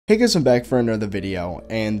Hey guys, I'm back for another video,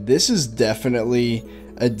 and this is definitely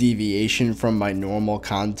a deviation from my normal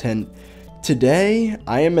content. Today,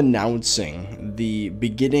 I am announcing the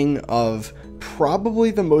beginning of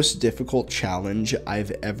probably the most difficult challenge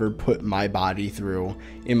I've ever put my body through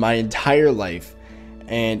in my entire life.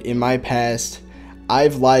 And in my past,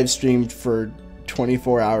 I've live streamed for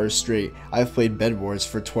 24 hours straight. I've played Bed Wars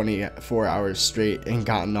for 24 hours straight and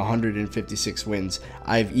gotten 156 wins.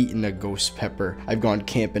 I've eaten a ghost pepper. I've gone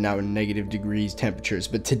camping out in negative degrees temperatures.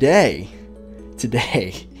 But today,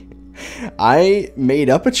 I made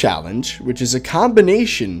up a challenge, which is a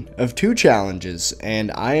combination of two challenges,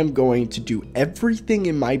 and I am going to do everything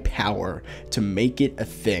in my power to make it a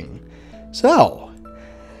thing. So,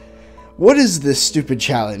 what is this stupid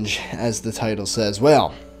challenge, as the title says?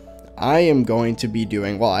 Well, I am going to be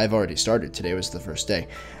doing, well, I've already started. Today was the first day.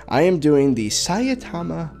 I am doing the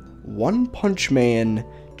Saitama One Punch Man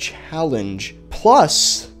challenge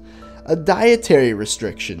plus a dietary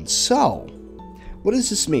restriction. So, what does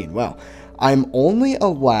this mean? Well, I'm only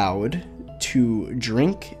allowed to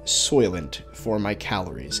drink Soylent for my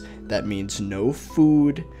calories. That means no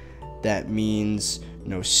food. That means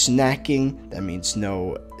no snacking. That means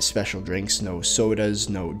no special drinks, no sodas,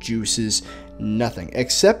 no juices, nothing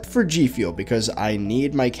except for G Fuel, because I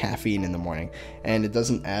need my caffeine in the morning and it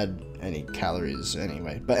doesn't add any calories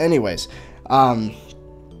anyway. But anyways,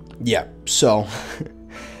 yeah, so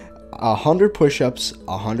 100 push-ups,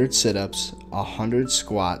 100 sit-ups, 100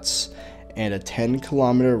 squats, and a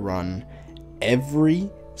 10-kilometer run every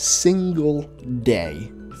single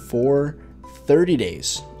day for 30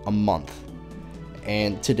 days, a month.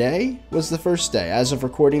 And today was the first day. As of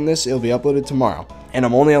recording this, it'll be uploaded tomorrow. And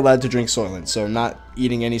I'm only allowed to drink Soylent, so not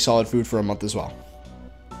eating any solid food for a month as well.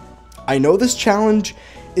 I know this challenge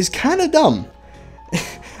is kind of dumb.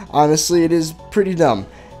 Honestly, it is pretty dumb.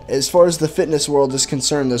 As far as the fitness world is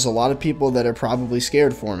concerned, there's a lot of people that are probably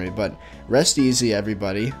scared for me, but rest easy,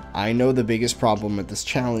 everybody. I know the biggest problem with this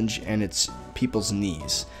challenge, and it's people's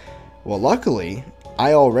knees. Well, luckily,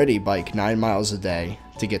 I already bike 9 miles a day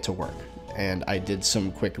to get to work. And I did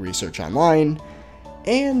some quick research online,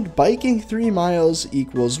 and biking 3 miles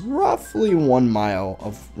equals roughly 1 mile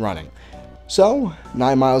of running. So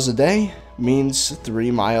 9 miles a day means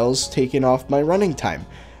 3 miles taken off my running time.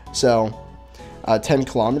 So 10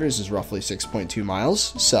 kilometers is roughly 6.2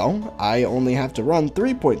 miles, so I only have to run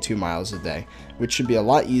 3.2 miles a day, which should be a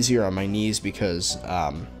lot easier on my knees because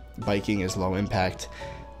biking is low impact.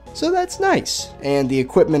 So that's nice. And the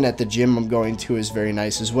equipment at the gym I'm going to is very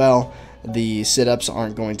nice as well. The sit-ups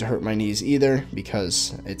aren't going to hurt my knees either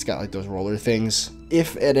because it's got like those roller things.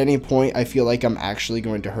 If at any point I feel like I'm actually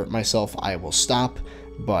going to hurt myself, I will stop,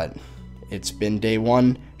 but it's been day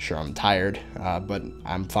one. Sure, I'm tired, but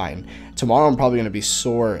I'm fine. Tomorrow I'm probably going to be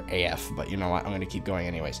sore AF, but you know what? I'm going to keep going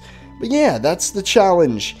anyways. But yeah, that's the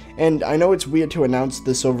challenge. And I know it's weird to announce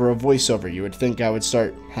this over a voiceover. You would think I would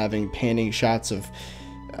start having panning shots of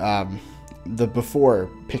the before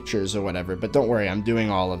pictures or whatever, but don't worry, I'm doing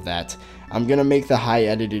all of that. I'm gonna make the high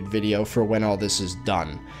edited video for when all this is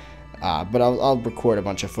done, but I'll record a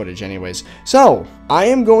bunch of footage anyways. So I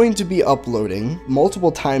am going to be uploading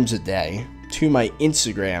multiple times a day to my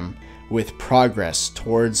Instagram with progress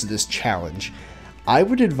towards this challenge. I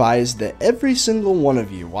would advise that every single one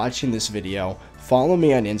of you watching this video follow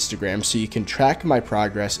me on Instagram so you can track my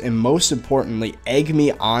progress and, most importantly, egg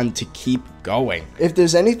me on to keep going. If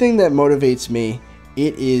there's anything that motivates me,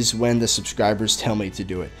 it is when the subscribers tell me to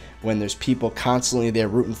do it. When there's people constantly there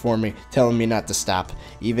rooting for me, telling me not to stop,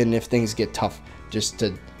 even if things get tough, just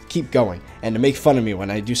to keep going and to make fun of me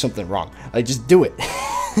when I do something wrong. Like, just do it.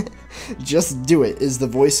 Just do it is the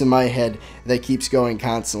voice in my head that keeps going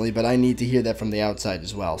constantly, but I need to hear that from the outside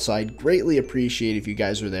as well. So I'd greatly appreciate if you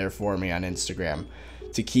guys were there for me on Instagram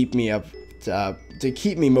to keep me up, to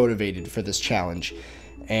keep me motivated for this challenge.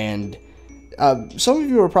 And some of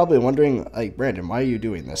you are probably wondering, like, Brandon, why are you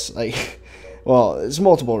doing this? Like, well, there's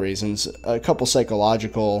multiple reasons. A couple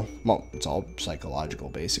psychological, well, it's all psychological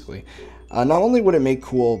basically. Not only would it make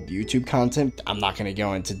cool YouTube content, I'm not going to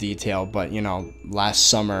go into detail, but, you know, last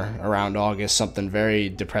summer, around August, something very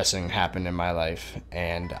depressing happened in my life,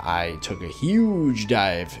 and I took a huge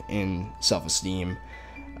dive in self-esteem.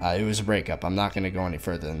 It was a breakup. I'm not going to go any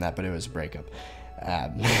further than that, but it was a breakup.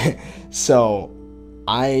 So,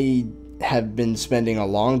 I have been spending a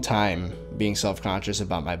long time being self-conscious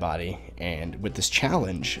about my body, and with this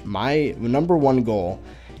challenge, my number one goal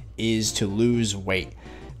is to lose weight,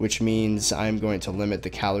 which means I'm going to limit the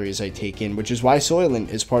calories I take in, which is why Soylent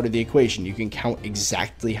is part of the equation. You can count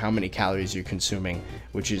exactly how many calories you're consuming,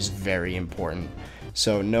 which is very important.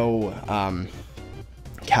 So no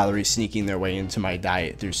calories sneaking their way into my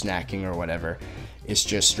diet through snacking or whatever. It's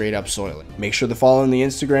just straight up soiling. Make sure to follow on the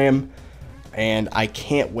Instagram, and I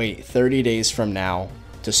can't wait 30 days from now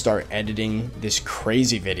to start editing this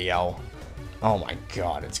crazy video. Oh my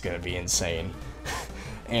god, it's gonna be insane.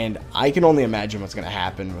 And I can only imagine what's gonna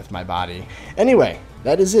happen with my body. Anyway,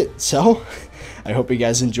 that is it. So, I hope you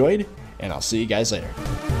guys enjoyed, and I'll see you guys later.